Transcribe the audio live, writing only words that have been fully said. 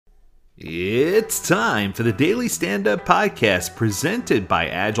It's time for the Daily Stand Up Podcast presented by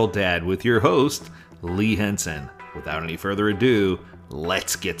Agile Dad with your host, Lee Henson. Without any further ado,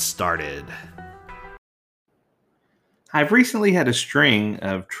 let's get started. I've recently had a string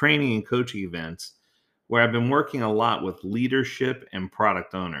of training and coaching events where I've been working a lot with leadership and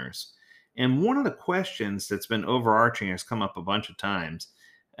product owners. And one of the questions that's been overarching has come up a bunch of times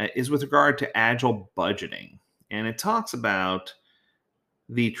is with regard to Agile budgeting. And it talks about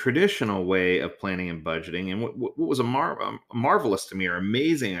the traditional way of planning and budgeting. And what was marvelous to me, or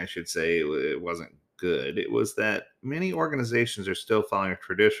amazing, I should say, it wasn't good. It was that many organizations are still following a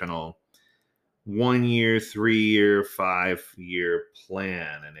traditional 1 year, 3 year, 5 year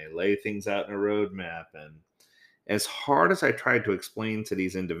plan, and they lay things out in a roadmap. And as hard as I tried to explain to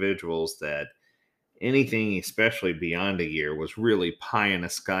these individuals that anything, especially beyond a year, was really pie in the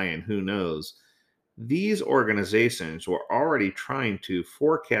sky and who knows, these organizations were already trying to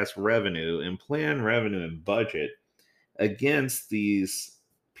forecast revenue and plan revenue and budget against these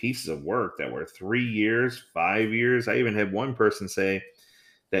pieces of work that were 3 years, 5 years. I even had one person say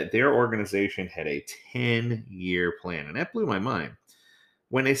that their organization had a 10-year plan, and that blew my mind.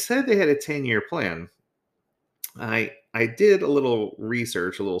 When they said they had a 10-year plan, I did a little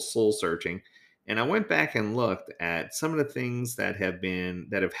research, a little soul searching, and I went back and looked at some of the things that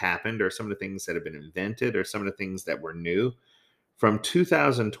have happened, or some of the things that have been invented, or some of the things that were new from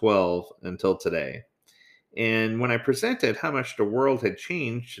 2012 until today. And when I presented how much the world had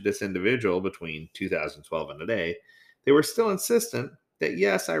changed to this individual between 2012 and today, they were still insistent that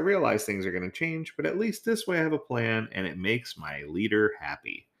yes, I realize things are going to change, but at least this way I have a plan and it makes my leader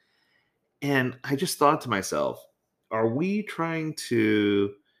happy. And I just thought to myself, are we trying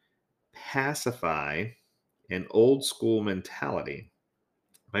to pacify an old school mentality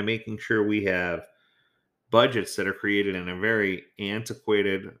by making sure we have budgets that are created in a very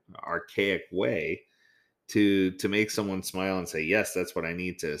antiquated, archaic way to make someone smile and say, yes, that's what I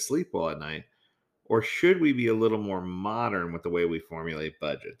need to sleep well at night? Or should we be a little more modern with the way we formulate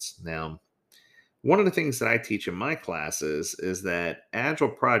budgets? Now, one of the things that I teach in my classes is that Agile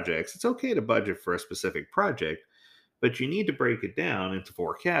projects, it's okay to budget for a specific project, but you need to break it down into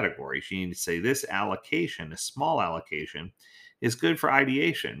four categories. You need to say this allocation, a small allocation, is good for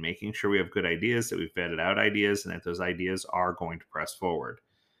ideation, making sure we have good ideas, that we've vetted out ideas, and that those ideas are going to press forward.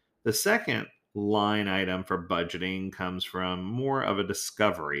 The second line item for budgeting comes from more of a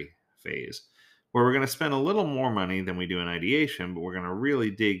discovery phase, where we're going to spend a little more money than we do in ideation, but we're going to really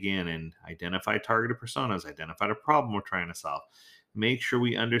dig in and identify targeted personas, identify the problem we're trying to solve, make sure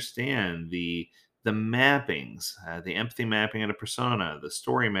we understand the mappings, the empathy mapping of the persona, the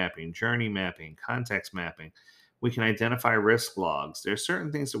story mapping, journey mapping, context mapping. We can identify risk logs. There are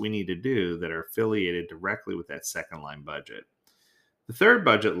certain things that we need to do that are affiliated directly with that second line budget. The third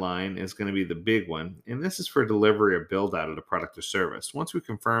budget line is going to be the big one, and this is for delivery or build out of the product or service. Once we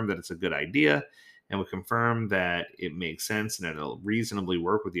confirm that it's a good idea and we confirm that it makes sense and it'll reasonably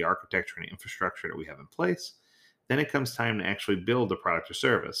work with the architecture and infrastructure that we have in place, then it comes time to actually build the product or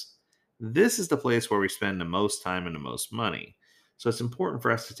service. This is the place where we spend the most time and the most money. So it's important for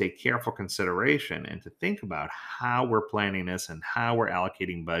us to take careful consideration and to think about how we're planning this and how we're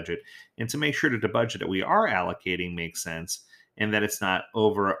allocating budget, and to make sure that the budget that we are allocating makes sense and that it's not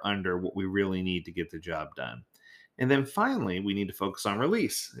over or under what we really need to get the job done. And then finally, we need to focus on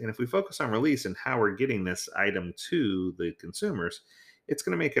release. And if we focus on release and how we're getting this item to the consumers, it's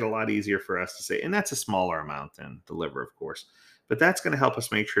going to make it a lot easier for us to say, and that's a smaller amount than deliver, of course, but that's going to help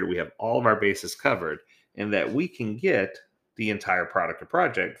us make sure that we have all of our bases covered and that we can get the entire product or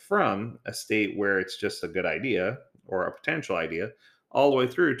project from a state where it's just a good idea or a potential idea all the way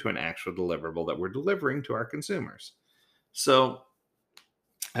through to an actual deliverable that we're delivering to our consumers. So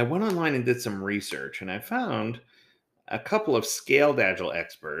I went online and did some research, and I found a couple of scaled Agile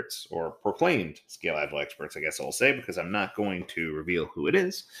experts, or proclaimed scaled Agile experts, I guess I'll say, because I'm not going to reveal who it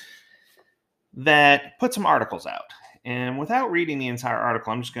is, that put some articles out. And without reading the entire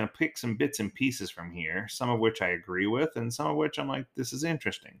article, I'm just going to pick some bits and pieces from here, some of which I agree with, and some of which I'm like, this is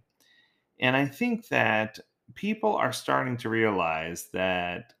interesting. And I think that people are starting to realize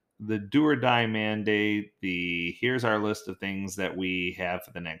that the do or die mandate, the here's our list of things that we have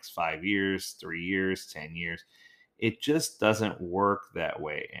for the next 5 years, 3 years, 10 years, it just doesn't work that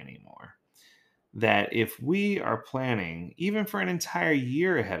way anymore. That if we are planning even for an entire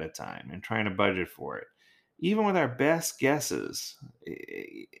year ahead of time and trying to budget for it, even with our best guesses,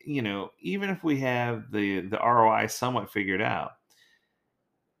 even if we have the ROI somewhat figured out,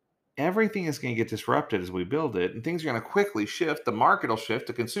 everything is going to get disrupted as we build it, and things are going to quickly shift. The market will shift,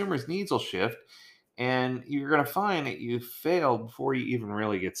 the consumer's needs will shift, And you're going to find that you failed before you even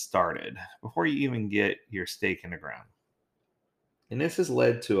really get started, before you even get your stake in the ground. And this has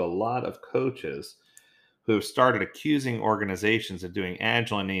led to a lot of coaches who have started accusing organizations of doing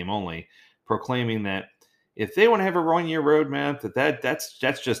agile in name only, proclaiming that if they want to have a 1 year roadmap,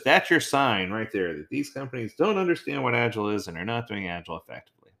 that's your sign right there that these companies don't understand what agile is and are not doing agile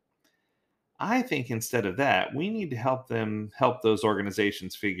effectively. I think instead of that, we need to help those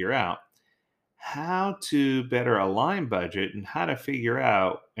organizations figure out how to better align budget and how to figure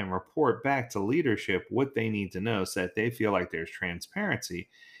out and report back to leadership what they need to know so that they feel like there's transparency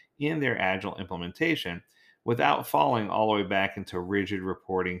in their agile implementation without falling all the way back into rigid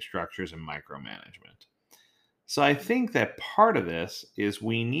reporting structures and micromanagement. So I think that part of this is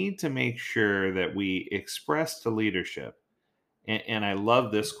we need to make sure that we express to leadership, and I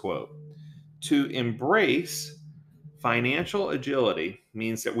love this quote, to embrace financial agility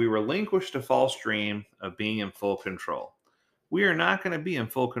means that we relinquish the false dream of being in full control. We are not going to be in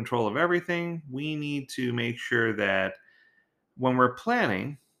full control of everything. We need to make sure that when we're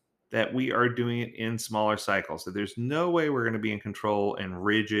planning, that we are doing it in smaller cycles. So there's no way we're going to be in control and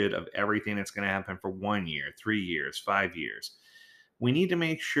rigid of everything that's going to happen for 1 year, 3 years, 5 years. We need to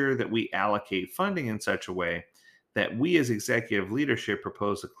make sure that we allocate funding in such a way that we as executive leadership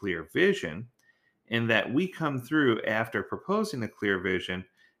propose a clear vision and that we come through after proposing a clear vision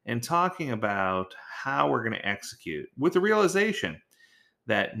and talking about how we're going to execute with the realization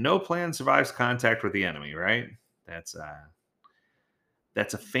that no plan survives contact with the enemy, right? That's uh,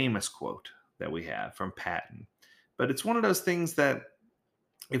 that's a famous quote that we have from Patton. But it's one of those things that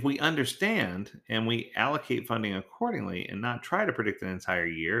if we understand and we allocate funding accordingly and not try to predict an entire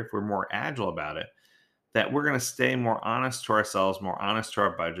year, if we're more agile about it, that we're going to stay more honest to ourselves, more honest to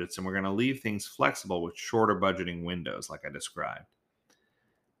our budgets, and we're going to leave things flexible with shorter budgeting windows, like I described.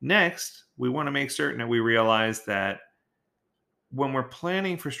 Next, we want to make certain that we realize that when we're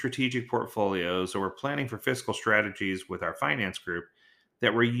planning for strategic portfolios or we're planning for fiscal strategies with our finance group,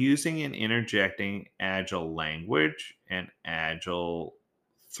 that we're using and interjecting agile language and agile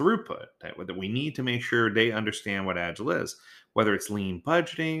throughput that we need to make sure they understand what agile is, whether it's lean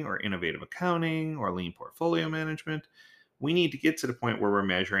budgeting or innovative accounting or lean portfolio management. We need to get to the point where we're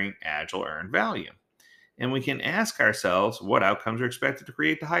measuring agile earned value. And we can ask ourselves what outcomes are expected to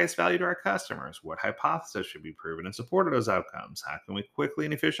create the highest value to our customers? What hypothesis should be proven in support of those outcomes? How can we quickly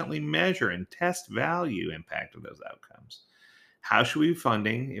and efficiently measure and test value impact of those outcomes? How should we be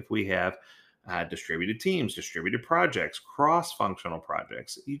funding if we have distributed teams, distributed projects, cross functional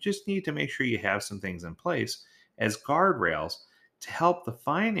projects? You just need to make sure you have some things in place as guardrails to help the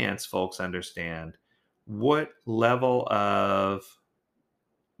finance folks understand what level of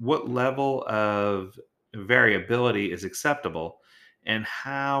variability is acceptable and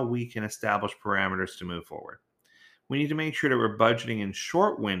how we can establish parameters to move forward. We need to make sure that we're budgeting in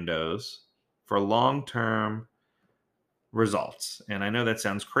short windows for long-term results. And I know that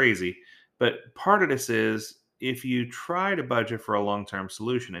sounds crazy, but part of this is if you try to budget for a long term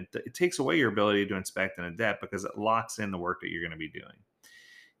solution, it takes away your ability to inspect and adapt because it locks in the work that you're going to be doing.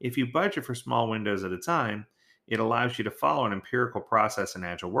 If you budget for small windows at a time, it allows you to follow an empirical process and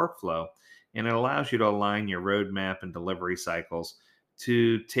agile workflow, and it allows you to align your roadmap and delivery cycles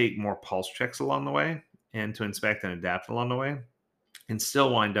to take more pulse checks along the way and to inspect and adapt along the way and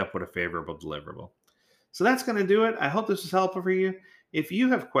still wind up with a favorable deliverable. So that's going to do it. I hope this was helpful for you. If you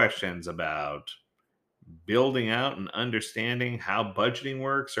have questions about building out and understanding how budgeting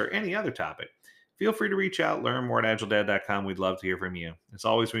works or any other topic, feel free to reach out, learn more at agiledad.com. We'd love to hear from you. As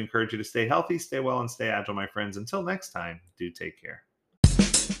always, we encourage you to stay healthy, stay well, and stay agile, my friends. Until next time, do take care.